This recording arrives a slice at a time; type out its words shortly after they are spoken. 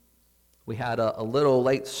We had a little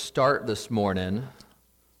late start this morning,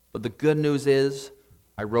 but the good news is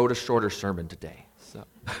I wrote a shorter sermon today. So,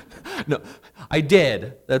 no, I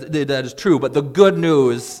did. That is true, but the good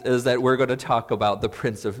news is that we're going to talk about the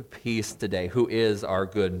Prince of Peace today, who is our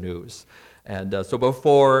good news. And so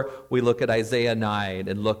before we look at Isaiah 9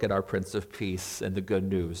 and look at our Prince of Peace and the good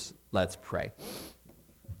news, let's pray.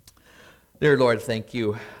 Dear Lord, thank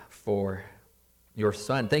you for your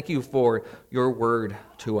Son. Thank you for your word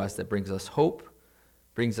to us that brings us hope,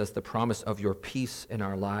 brings us the promise of your peace in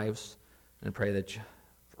our lives. And pray that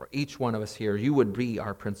for each one of us here, you would be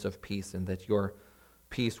our Prince of Peace and that your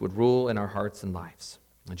peace would rule in our hearts and lives.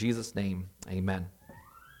 In Jesus' name, amen.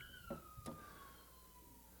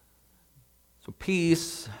 So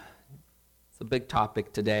peace, it's a big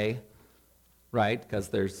topic today, right? Because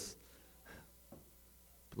there's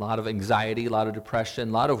a lot of anxiety, a lot of depression,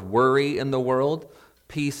 a lot of worry in the world.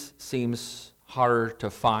 Peace seems harder to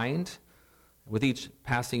find. With each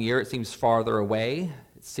passing year, it seems farther away.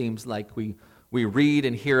 It seems like we read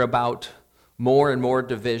and hear about more and more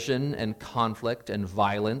division and conflict and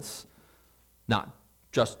violence, not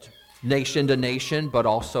just nation to nation, but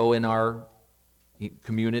also in our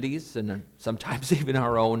communities and sometimes even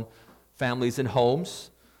our own families and homes.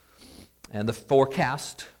 And the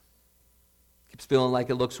forecast keeps feeling like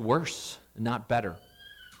it looks worse and not better.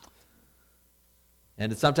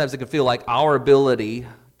 And sometimes it can feel like our ability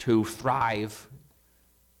to thrive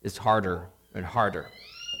is harder and harder.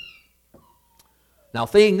 Now,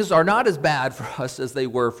 things are not as bad for us as they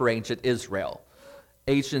were for ancient Israel.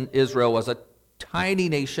 Ancient Israel was a tiny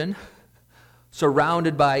nation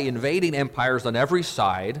surrounded by invading empires on every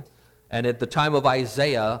side, and at the time of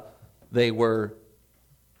Isaiah, they were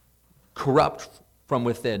corrupt from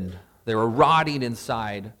within. They were rotting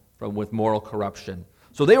inside with moral corruption.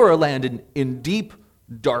 So they were a land in deep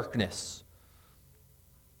darkness.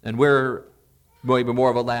 And we're maybe more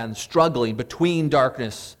of a land struggling between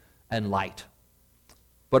darkness and light.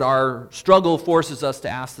 But our struggle forces us to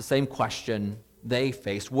ask the same question they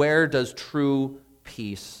face. Where does true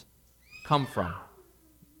peace come from?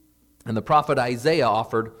 And the prophet Isaiah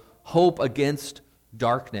offered hope against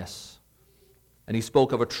darkness. And he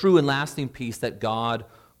spoke of a true and lasting peace that God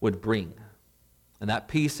would bring. And that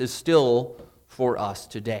peace is still for us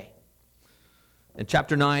today. In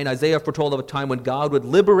chapter 9, Isaiah foretold of a time when God would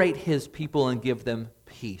liberate his people and give them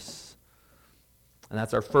peace. And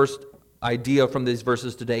that's our first idea from these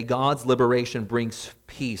verses today. God's liberation brings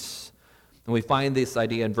peace. And we find this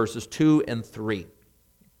idea in verses 2 and 3.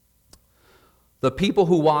 The people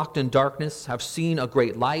who walked in darkness have seen a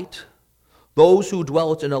great light. Those who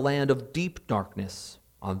dwelt in a land of deep darkness,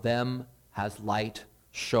 on them has light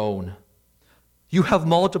shone. You have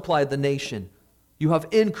multiplied the nation. You have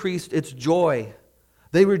increased its joy.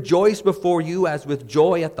 They rejoice before you as with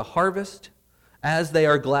joy at the harvest, as they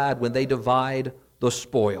are glad when they divide the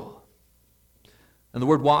spoil. And the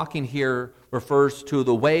word walking here refers to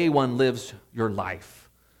the way one lives your life.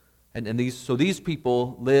 And these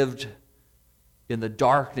people lived in the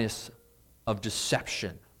darkness of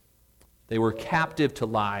deception. They were captive to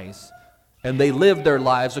lies, and they lived their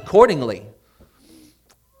lives accordingly.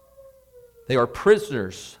 They were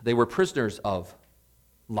prisoners of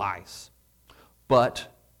lies.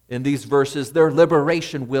 But in these verses, their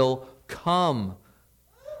liberation will come.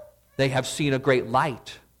 They have seen a great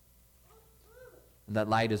light. And that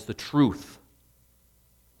light is the truth.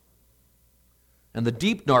 And the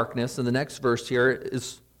deep darkness in the next verse here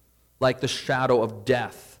is like the shadow of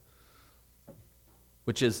death,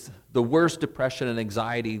 which is the worst depression and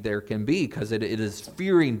anxiety there can be, because it is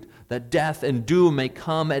fearing that death and doom may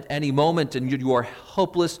come at any moment, and you are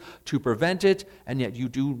helpless to prevent it, and yet you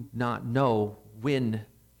do not know when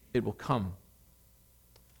it will come.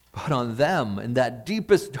 But on them, in that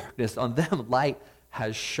deepest darkness, on them light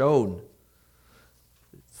has shone.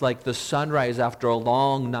 It's like the sunrise after a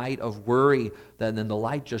long night of worry, then the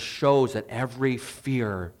light just shows that every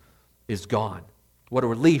fear is gone. What a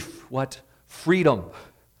relief, what freedom,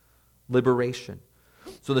 liberation.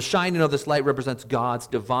 So the shining of this light represents God's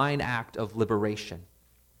divine act of liberation.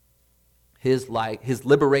 His light, his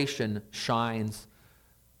liberation shines,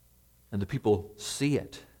 and the people see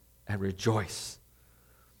it and rejoice.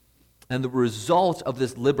 And the result of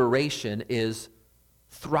this liberation is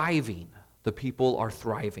thriving. The people are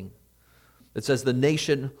thriving. It says the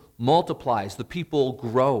nation multiplies, the people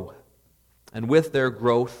grow. And with their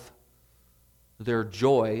growth, their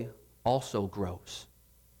joy also grows.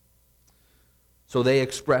 So they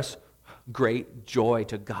express great joy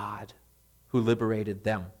to God who liberated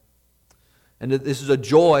them. And this is a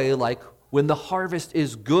joy like when the harvest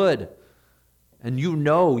is good and you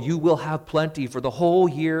know you will have plenty for the whole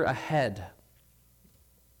year ahead.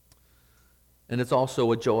 And it's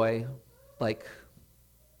also a joy, like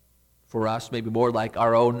for us, maybe more like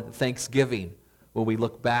our own Thanksgiving, when we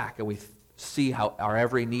look back and we see how our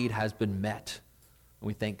every need has been met, and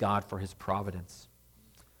we thank God for his providence.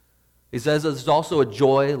 He says it's also a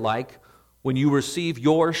joy like when you receive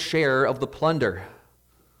your share of the plunder.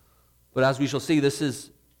 But as we shall see, this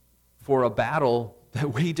is for a battle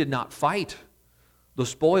that we did not fight. The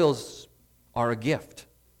spoils are a gift.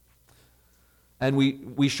 And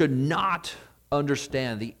we should not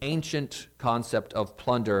understand the ancient concept of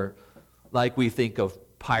plunder like we think of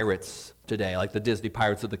pirates today, like the Disney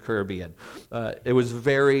Pirates of the Caribbean. It was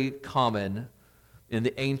very common in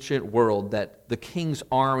the ancient world that the king's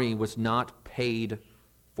army was not paid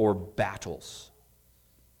for battles.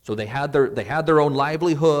 So they had their own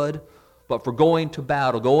livelihood, but for going to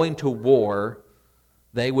battle, going to war,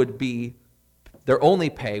 their only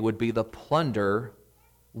pay would be the plunder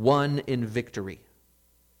won in victory.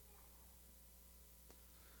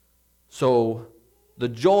 So the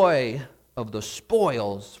joy of the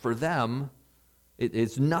spoils for them,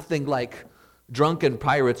 it's nothing like drunken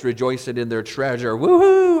pirates rejoicing in their treasure.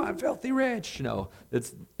 Woohoo! I'm filthy rich. No,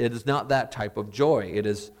 it is not that type of joy. It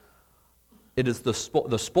is the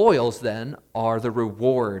spoils then are the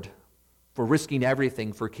reward for risking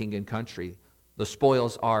everything for king and country. The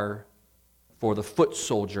spoils are for the foot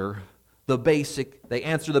soldier. They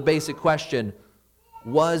answer the basic question: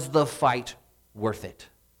 was the fight worth it?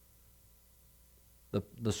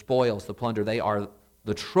 The spoils, the plunder, they are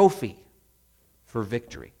the trophy for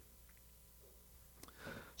victory.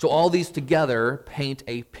 So all these together paint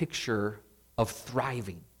a picture of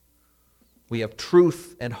thriving. We have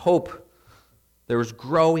truth and hope. There's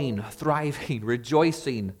growing, thriving,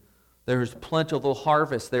 rejoicing. There's plentiful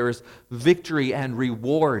harvest. There is victory and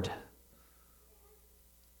reward.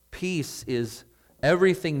 Peace is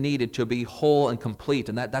everything needed to be whole and complete.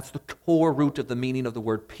 And that's the core root of the meaning of the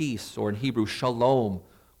word peace, or in Hebrew, shalom,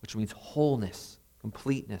 which means wholeness,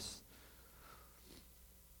 completeness.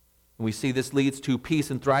 And we see this leads to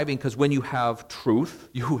peace and thriving because when you have truth,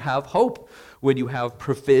 you have hope. When you have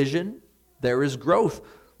provision, there is growth.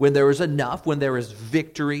 When there is enough, when there is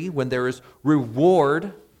victory, when there is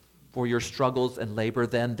reward for your struggles and labor,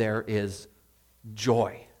 then there is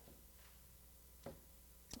joy.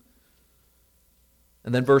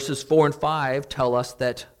 And then verses 4 and 5 tell us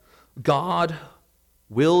that God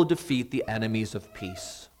will defeat the enemies of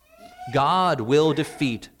peace. God will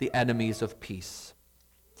defeat the enemies of peace.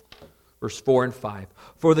 Verse 4 and 5.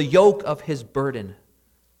 For the yoke of his burden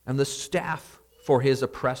and the staff for his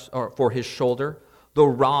shoulder, the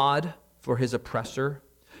rod for his oppressor,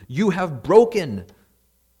 you have broken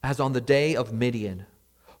as on the day of Midian.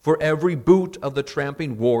 For every boot of the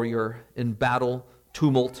tramping warrior in battle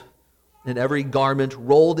tumult, and every garment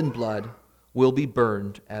rolled in blood will be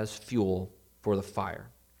burned as fuel for the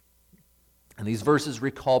fire. And these verses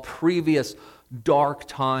recall previous dark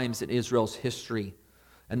times in Israel's history.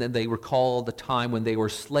 And then they recall the time when they were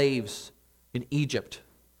slaves in Egypt.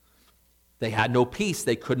 They had no peace.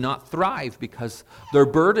 They could not thrive because their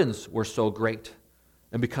burdens were so great.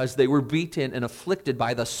 And because they were beaten and afflicted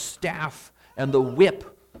by the staff and the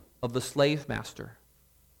whip of the slave master.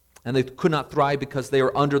 And they could not thrive because they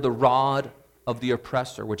were under the rod of the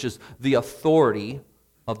oppressor, which is the authority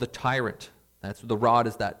of the tyrant. The rod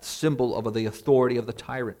is that symbol of the authority of the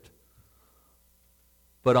tyrant.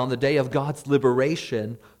 But on the day of God's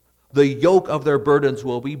liberation, the yoke of their burdens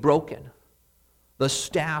will be broken. The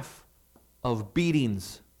staff of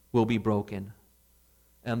beatings will be broken.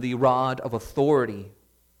 And the rod of authority,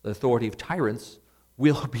 the authority of tyrants,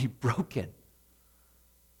 will be broken.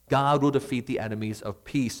 God will defeat the enemies of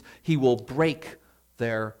peace. He will break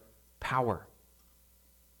their power.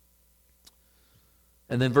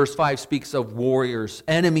 And then verse 5 speaks of warriors,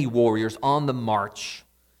 enemy warriors on the march,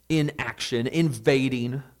 in action,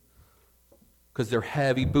 invading, because their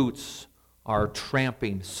heavy boots are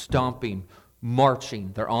tramping, stomping,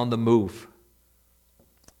 marching. They're on the move.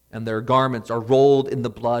 And their garments are rolled in the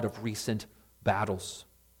blood of recent battles.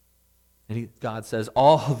 And God says,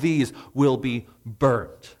 all of these will be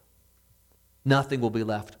burned. Nothing will be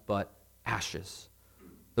left but ashes.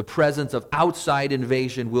 The presence of outside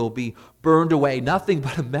invasion will be burned away, nothing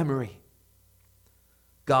but a memory.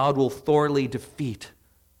 God will thoroughly defeat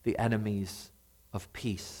the enemies of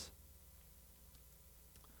peace.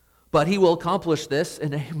 But he will accomplish this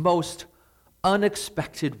in a most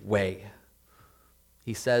unexpected way.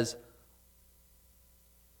 He says,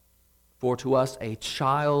 for to us a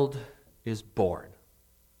child is born.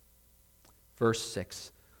 Verse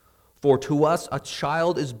 6. For to us a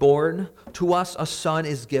child is born, to us a son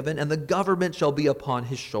is given, and the government shall be upon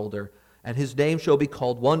his shoulder, and his name shall be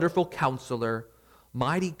called Wonderful Counselor,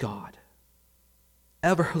 Mighty God,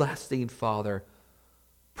 Everlasting Father,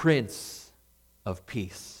 Prince of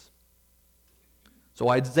Peace. So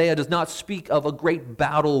Isaiah does not speak of a great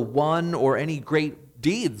battle won or any great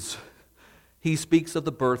deeds. He speaks of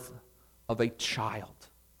the birth of a child.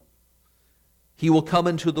 He will come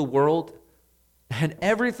into the world, and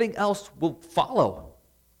everything else will follow.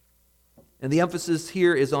 And the emphasis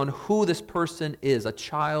here is on who this person is. A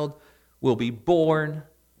child will be born,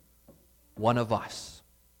 one of us.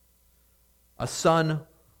 A son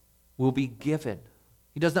will be given.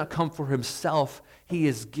 He does not come for himself. He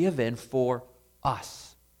is given for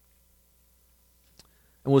us.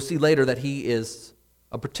 And we'll see later that he is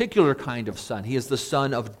a particular kind of son. He is the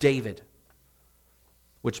son of David,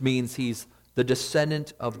 which means he's the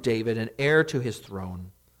descendant of David, an heir to his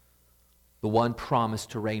throne, the one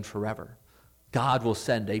promised to reign forever. God will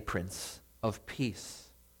send a prince of peace.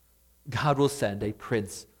 God will send a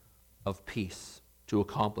prince of peace to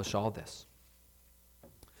accomplish all this.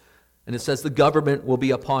 And it says the government will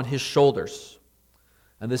be upon his shoulders.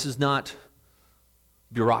 And this is not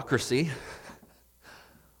bureaucracy,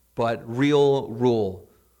 but real rule,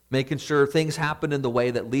 making sure things happen in the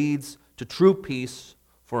way that leads to true peace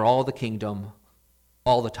for all the kingdom,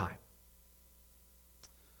 all the time.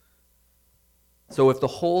 So if the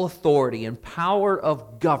whole authority and power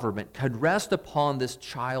of government could rest upon this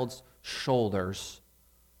child's shoulders,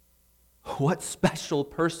 what special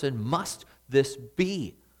person must this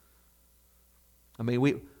be? I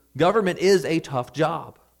mean, government is a tough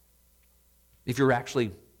job if you're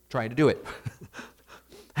actually trying to do it.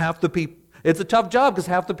 It's a tough job because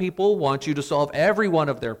half the people want you to solve every one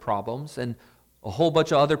of their problems, and a whole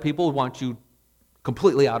bunch of other people want you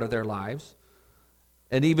completely out of their lives.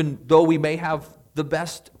 And even though we may have the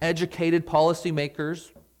best educated policymakers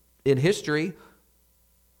in history,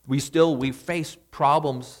 we face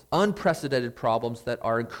problems, unprecedented problems that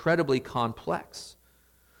are incredibly complex.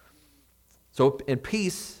 So, and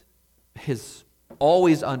peace is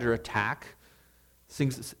always under attack.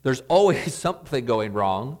 There's always something going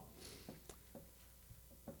wrong.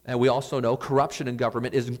 And we also know corruption in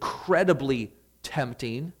government is incredibly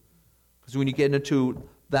tempting, because when you get into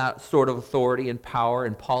that sort of authority and power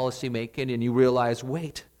and policy making, and you realize,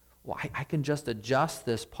 wait, I can just adjust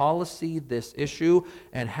this policy, this issue,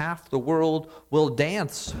 and half the world will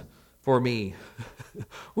dance for me.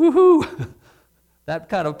 Woohoo! That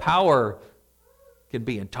kind of power can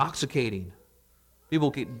be intoxicating. People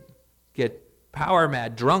can get power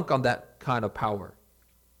mad, drunk on that kind of power.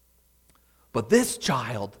 But this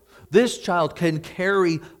child can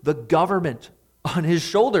carry the government on his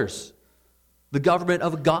shoulders, the government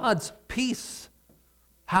of God's peace.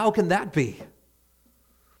 How can that be?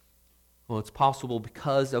 Well, it's possible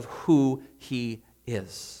because of who he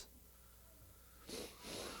is.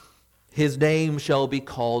 His name shall be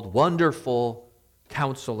called Wonderful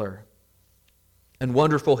Counselor. And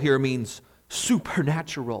wonderful here means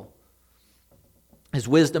supernatural. His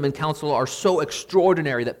wisdom and counsel are so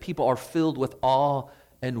extraordinary that people are filled with awe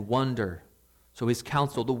and wonder. So his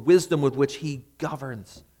counsel, the wisdom with which he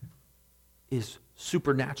governs, is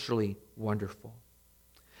supernaturally wonderful.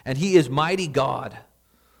 And he is mighty God.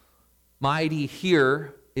 Mighty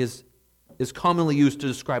here is commonly used to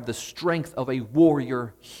describe the strength of a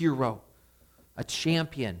warrior hero, a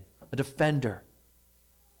champion, a defender.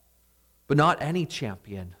 But not any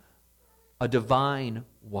champion, a divine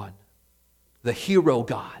one, the hero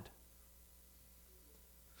God.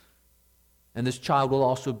 And this child will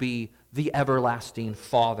also be the everlasting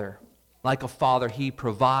Father. Like a father, he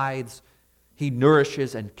provides, he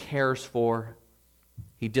nourishes and cares for,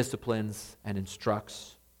 he disciplines and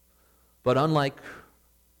instructs. But unlike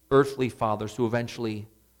earthly fathers who eventually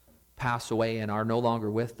pass away and are no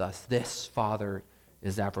longer with us, this Father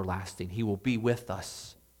is everlasting. He will be with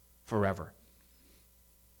us forever.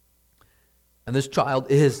 And this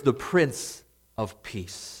child is the Prince of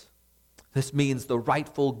Peace. This means the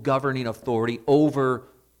rightful governing authority over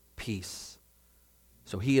peace.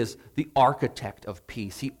 So he is the architect of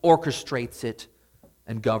peace. He orchestrates it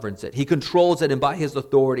and governs it. He controls it, and by his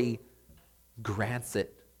authority grants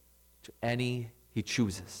it to any he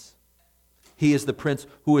chooses. He is the prince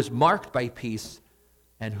who is marked by peace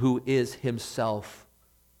and who is himself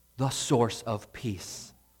the source of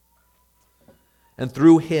peace. And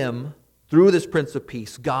through him, through this Prince of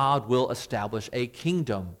Peace, God will establish a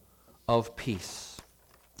kingdom of peace.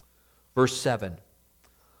 Verse 7,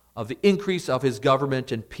 of the increase of his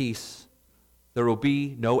government and peace, there will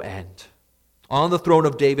be no end. On the throne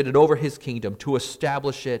of David and over his kingdom, to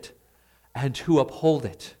establish it and to uphold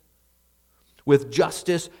it with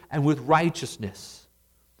justice and with righteousness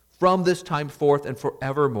from this time forth and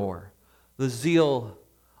forevermore. The zeal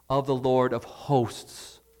of the Lord of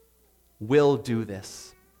hosts will do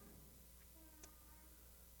this.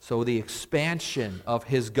 So the expansion of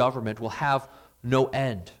his government will have no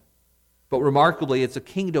end. But remarkably, it's a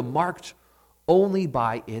kingdom marked only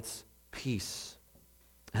by its peace.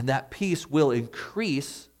 And that peace will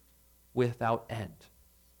increase without end.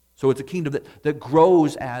 So it's a kingdom that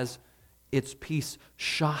grows as its peace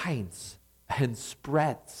shines and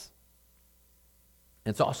spreads.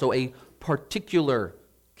 It's also a particular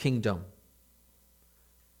kingdom,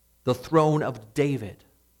 the throne of David.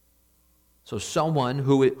 So someone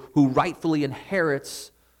who rightfully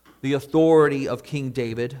inherits the authority of King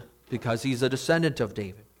David because he's a descendant of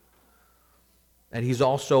David. And he's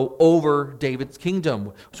also over David's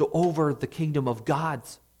kingdom, so over the kingdom of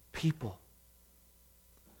God's people.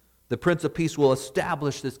 The Prince of Peace will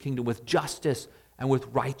establish this kingdom with justice and with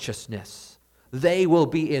righteousness. They will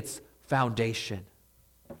be its foundation.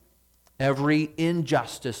 Every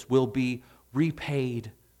injustice will be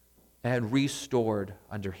repaid and restored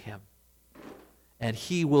under him. And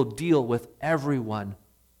he will deal with everyone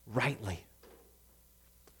rightly.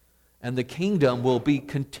 And the kingdom will be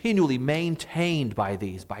continually maintained by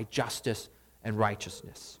justice and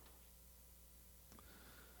righteousness.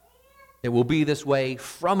 It will be this way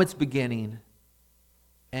from its beginning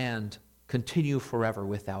and continue forever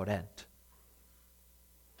without end.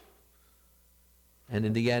 And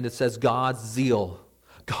in the end, it says God's zeal,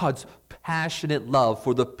 God's passionate love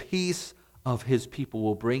for the peace of his people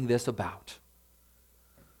will bring this about.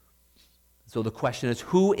 So the question is,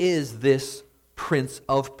 who is this Prince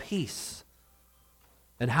of Peace?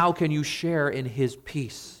 And how can you share in his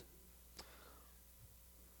peace?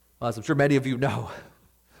 Well, as I'm sure many of you know,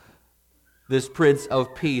 this Prince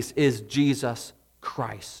of Peace is Jesus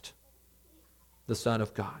Christ, the Son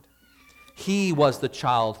of God. He was the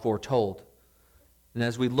child foretold. And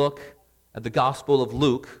as we look at the Gospel of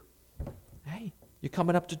Luke, hey, you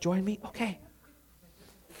coming up to join me? Okay.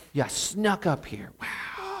 Yeah, snuck up here. Wow.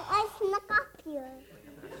 I snuck up here.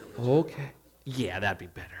 Okay. Yeah, that'd be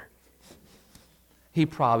better. He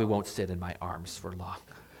probably won't sit in my arms for long.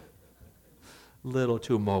 Little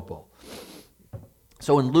too mobile.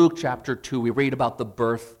 So in Luke chapter 2, we read about the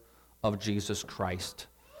birth of Jesus Christ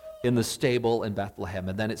in the stable in Bethlehem.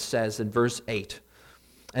 And then it says in verse 8,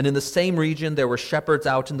 "And in the same region there were shepherds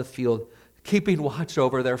out in the field, keeping watch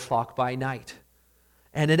over their flock by night.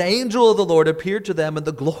 And an angel of the Lord appeared to them, and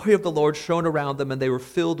the glory of the Lord shone around them, and they were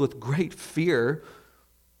filled with great fear.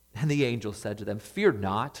 And the angel said to them, 'Fear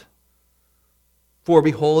not, for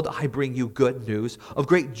behold, I bring you good news of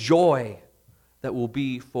great joy that will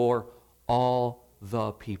be for all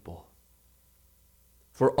the people.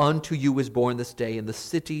 For unto you is born this day in the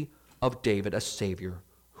city of David a Savior,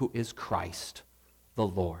 who is Christ the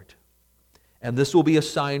Lord. And this will be a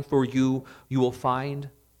sign for you. You will find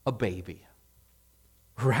a baby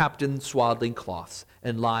wrapped in swaddling cloths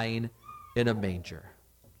and lying in a manger.'"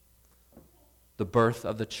 The birth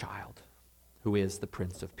of the child, who is the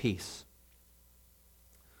Prince of Peace.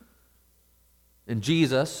 And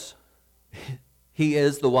Jesus, he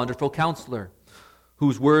is the wonderful counselor,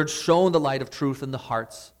 whose words shone the light of truth in the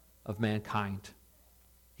hearts of mankind.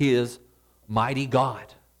 He is mighty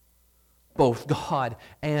God, both God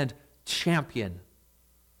and champion,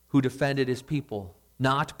 who defended his people,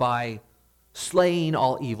 not by slaying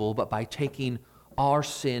all evil, but by taking our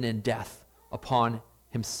sin and death upon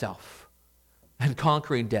himself, and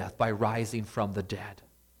conquering death by rising from the dead.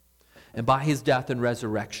 And by his death and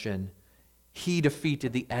resurrection, he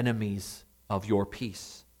defeated the enemies of your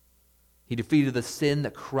peace. He defeated the sin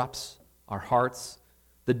that corrupts our hearts,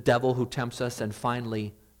 the devil who tempts us, and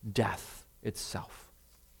finally, death itself.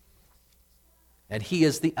 And he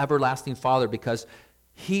is the everlasting Father because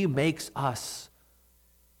he makes us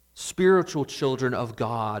spiritual children of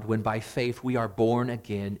God when by faith we are born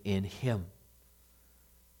again in him.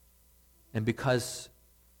 And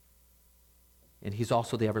he's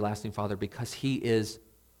also the everlasting Father because he is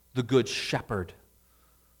the good shepherd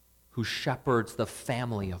who shepherds the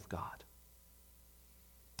family of God.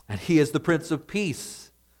 And he is the Prince of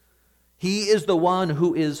Peace. He is the one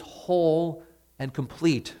who is whole and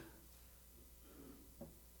complete.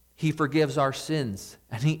 He forgives our sins,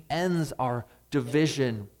 and he ends our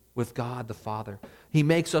division with God the Father. He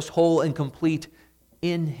makes us whole and complete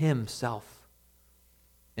in himself.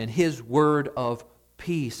 And his word of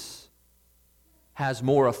peace has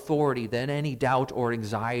more authority than any doubt or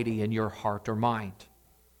anxiety in your heart or mind.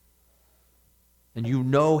 And you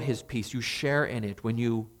know his peace. You share in it when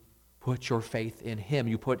you put your faith in him.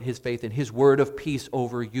 You put his faith in his word of peace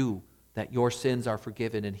over you, that your sins are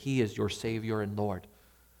forgiven and he is your Savior and Lord.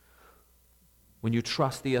 When you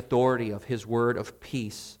trust the authority of his word of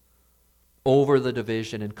peace over the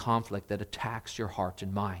division and conflict that attacks your heart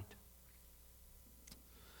and mind.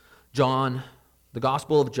 John, the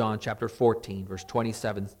Gospel of John, chapter 14, verse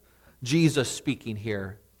 27, Jesus speaking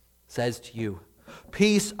here says to you,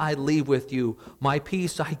 "Peace I leave with you, my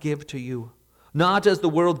peace I give to you. Not as the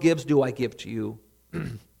world gives do I give to you.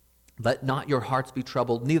 Let not your hearts be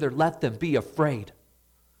troubled, neither let them be afraid."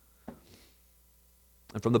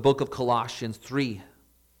 And from the book of Colossians 3,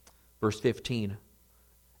 verse 15,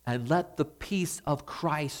 "And let the peace of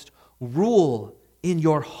Christ rule in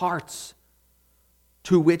your hearts,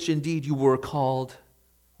 to which indeed you were called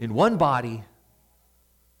in one body,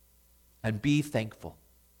 and be thankful."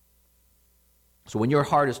 So when your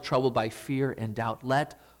heart is troubled by fear and doubt,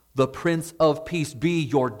 let the Prince of Peace be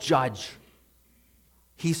your judge.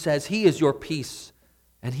 He says he is your peace,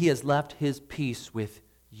 and he has left his peace with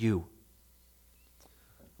you.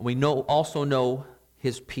 We also know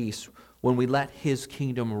his peace when we let his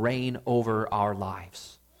kingdom reign over our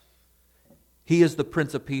lives. He is the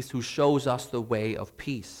Prince of Peace who shows us the way of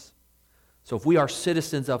peace. So if we are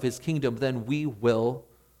citizens of his kingdom, then we will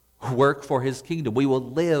work for his kingdom. We will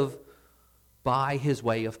live by his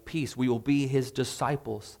way of peace. We will be his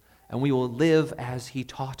disciples, and we will live as he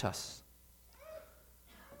taught us.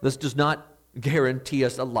 This does not guarantee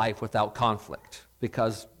us a life without conflict,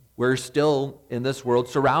 because we're still in this world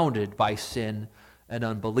surrounded by sin and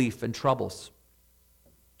unbelief and troubles.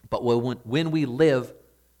 But when we live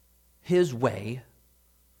his way,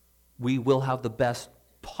 we will have the best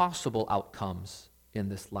possible outcomes in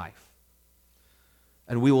this life.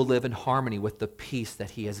 And we will live in harmony with the peace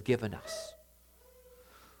that he has given us.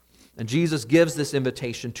 And Jesus gives this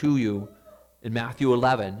invitation to you in Matthew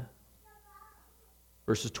 11,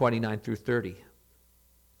 verses 29 through 30.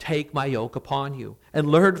 "Take my yoke upon you and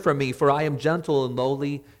learn from me, for I am gentle and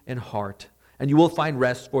lowly in heart, and you will find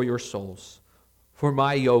rest for your souls. For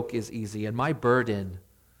my yoke is easy and my burden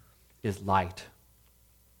is light."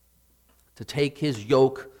 To take his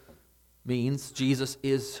yoke means Jesus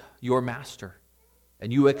is your master,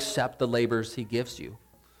 and you accept the labors he gives you.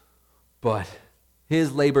 But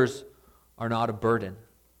his labors are not a burden.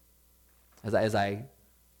 As I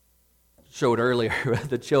showed earlier with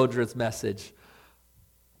the children's message,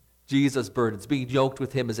 Jesus' burdens, being yoked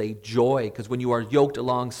with him is a joy, because when you are yoked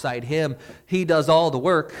alongside him, he does all the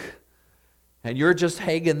work, and you're just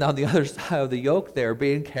hanging on the other side of the yoke there,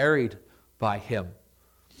 being carried by him.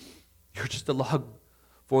 You're just along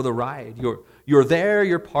for the ride. You're there,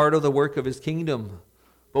 you're part of the work of his kingdom.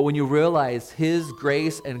 But when you realize his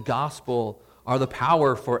grace and gospel are the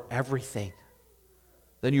power for everything,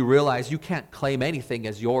 then you realize you can't claim anything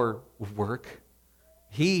as your work.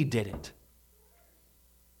 He did it.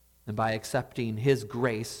 And by accepting his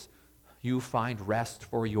grace, you find rest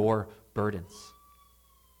for your burdens.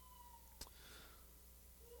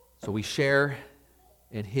 So we share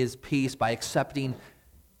in his peace by accepting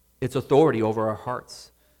its authority over our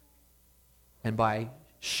hearts, and by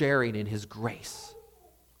sharing in his grace.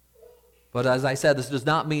 But as I said, this does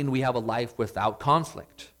not mean we have a life without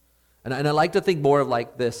conflict. And I like to think more of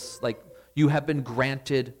like this, like you have been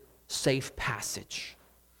granted safe passage.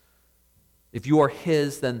 If you are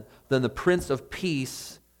his, then the Prince of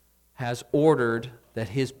Peace has ordered that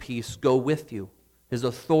his peace go with you. His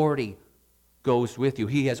authority goes with you.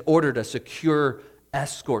 He has ordered a secure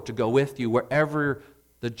escort to go with you wherever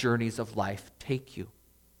the journeys of life take you.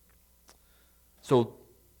 So,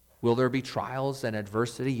 will there be trials and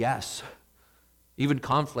adversity? Yes. Even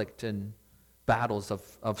conflict and battles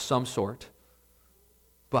of some sort.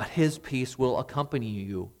 But his peace will accompany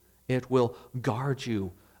you. It will guard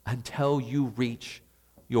you until you reach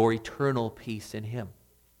your eternal peace in him.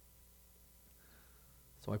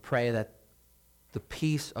 So I pray that the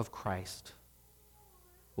peace of Christ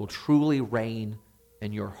will truly reign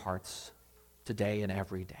in your hearts today and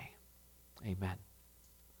every day. Amen.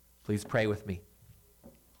 Please pray with me.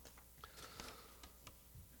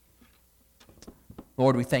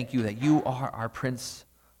 Lord, we thank you that you are our Prince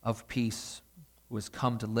of Peace, who has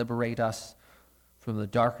come to liberate us from the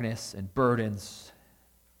darkness and burdens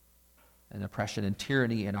and oppression and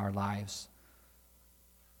tyranny in our lives,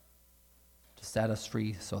 to set us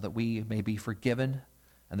free so that we may be forgiven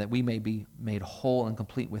and that we may be made whole and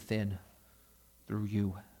complete within through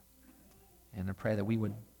you. And I pray that we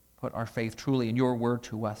would put our faith truly in your word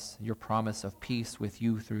to us, your promise of peace with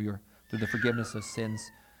you through the forgiveness of sins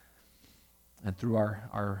and through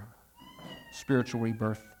our spiritual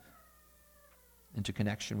rebirth into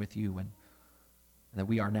connection with you. And and that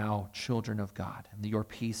we are now children of God, and that your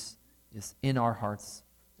peace is in our hearts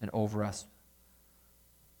and over us.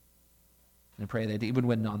 And I pray that even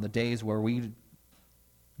when on the days where we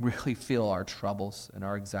really feel our troubles and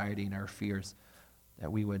our anxiety and our fears,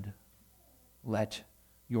 that we would let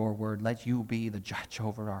your word, let you be the judge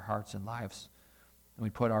over our hearts and lives. And we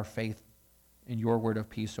put our faith in your word of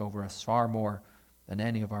peace over us far more than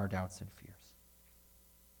any of our doubts and fears.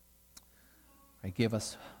 Give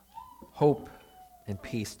us hope and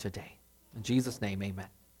peace today. In Jesus' name,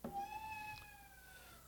 amen.